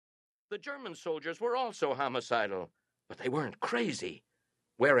The German soldiers were also homicidal, but they weren't crazy,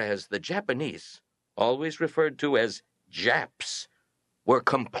 whereas the Japanese, always referred to as Japs, were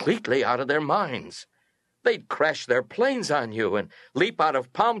completely out of their minds. They'd crash their planes on you and leap out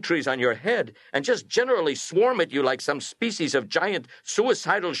of palm trees on your head and just generally swarm at you like some species of giant,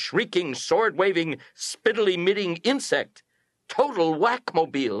 suicidal, shrieking, sword-waving, spittle-emitting insect. Total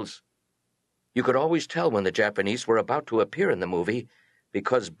whack-mobiles. You could always tell when the Japanese were about to appear in the movie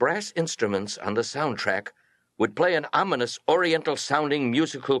because brass instruments on the soundtrack would play an ominous, oriental-sounding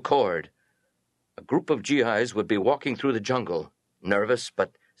musical chord. A group of GIs would be walking through the jungle, nervous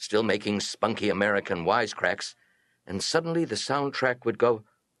but still making spunky American wisecracks, and suddenly the soundtrack would go,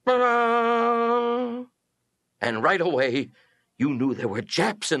 "Ba-da!" And right away, you knew there were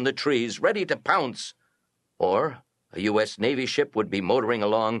Japs in the trees, ready to pounce. Or a U.S. Navy ship would be motoring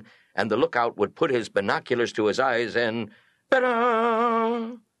along, and the lookout would put his binoculars to his eyes, and ba-da!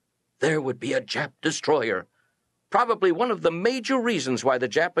 There would be a Jap destroyer. Probably one of the major reasons why the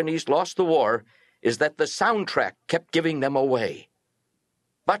Japanese lost the war is that the soundtrack kept giving them away.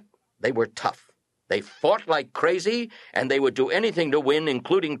 But they were tough. They fought like crazy, and they would do anything to win,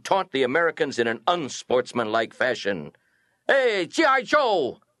 including taunt the Americans in an unsportsmanlike fashion. "Hey, G.I.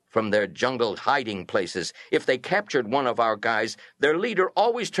 Joe!" From their jungle hiding places. If they captured one of our guys, their leader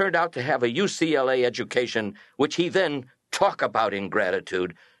always turned out to have a UCLA education, which he then, talk about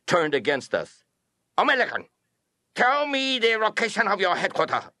ingratitude, turned against us. "American, tell me the location of your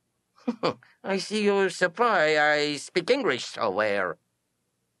headquarters." "I see you're surprised. I speak English so well."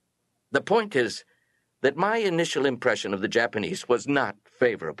 The point is that my initial impression of the Japanese was not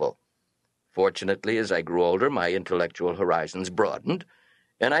favorable. Fortunately, as I grew older, my intellectual horizons broadened,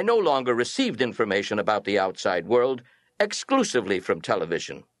 and I no longer received information about the outside world exclusively from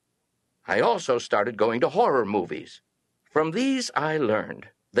television. I also started going to horror movies. From these, I learned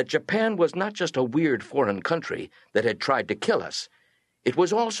that Japan was not just a weird foreign country that had tried to kill us. It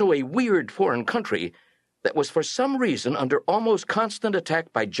was also a weird foreign country that was for some reason under almost constant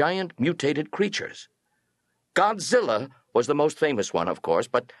attack by giant mutated creatures. Godzilla was the most famous one, of course,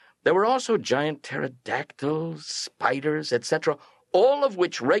 but there were also giant pterodactyls, spiders, etc., all of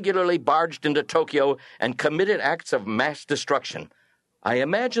which regularly barged into Tokyo and committed acts of mass destruction. I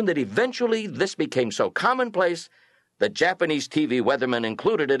imagine that eventually this became so commonplace that Japanese TV weathermen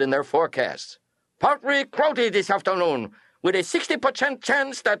included it in their forecasts. "Partly cloudy this afternoon, with a 60%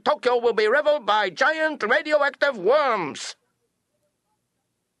 chance that Tokyo will be reveled by giant radioactive worms."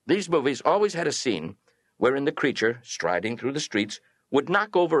 These movies always had a scene wherein the creature, striding through the streets, would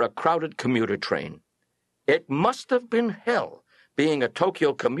knock over a crowded commuter train. It must have been hell being a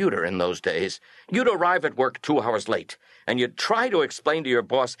Tokyo commuter in those days. You'd arrive at work 2 hours late, and you'd try to explain to your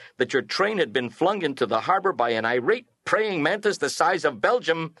boss that your train had been flung into the harbor by an irate praying mantis the size of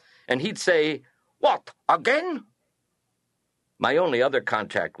Belgium, and he'd say, "What, again?" My only other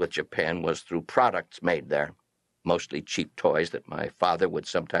contact with Japan was through products made there, mostly cheap toys that my father would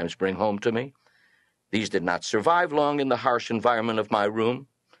sometimes bring home to me. These did not survive long in the harsh environment of my room.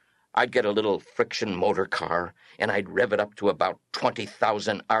 I'd get a little friction motor car, and I'd rev it up to about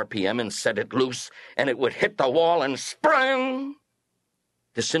 20,000 RPM and set it loose, and it would hit the wall and sprang,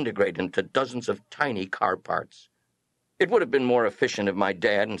 disintegrate into dozens of tiny car parts. It would have been more efficient if my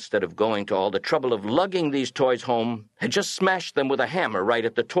dad, instead of going to all the trouble of lugging these toys home, had just smashed them with a hammer right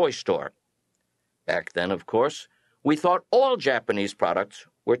at the toy store. Back then, of course, we thought all Japanese products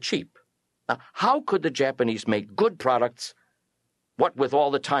were cheap. Now, how could the Japanese make good products, what with all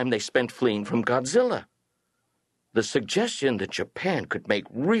the time they spent fleeing from Godzilla? The suggestion that Japan could make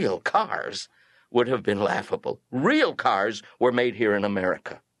real cars would have been laughable. Real cars were made here in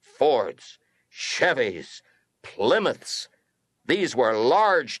America. Fords, Chevys, Plymouths. These were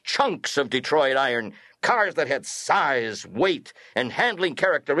large chunks of Detroit iron, cars that had size, weight, and handling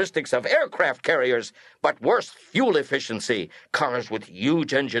characteristics of aircraft carriers, but worse fuel efficiency, cars with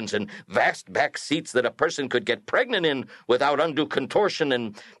huge engines and vast back seats that a person could get pregnant in without undue contortion,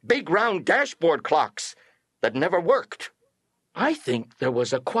 and big round dashboard clocks that never worked. I think there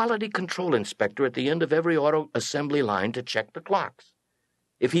was a quality control inspector at the end of every auto assembly line to check the clocks.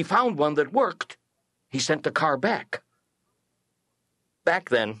 If he found one that worked, he sent the car back. Back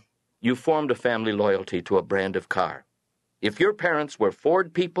then, you formed a family loyalty to a brand of car. If your parents were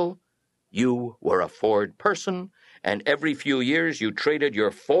Ford people, you were a Ford person, and every few years you traded your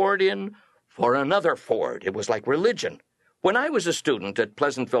Ford in for another Ford. It was like religion. When I was a student at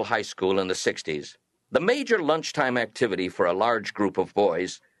Pleasantville High School in the 60s, the major lunchtime activity for a large group of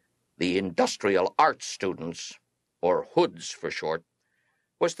boys, the industrial arts students, or hoods for short,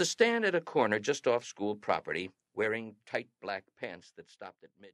 was to stand at a corner just off school property, wearing tight black pants that stopped at mid.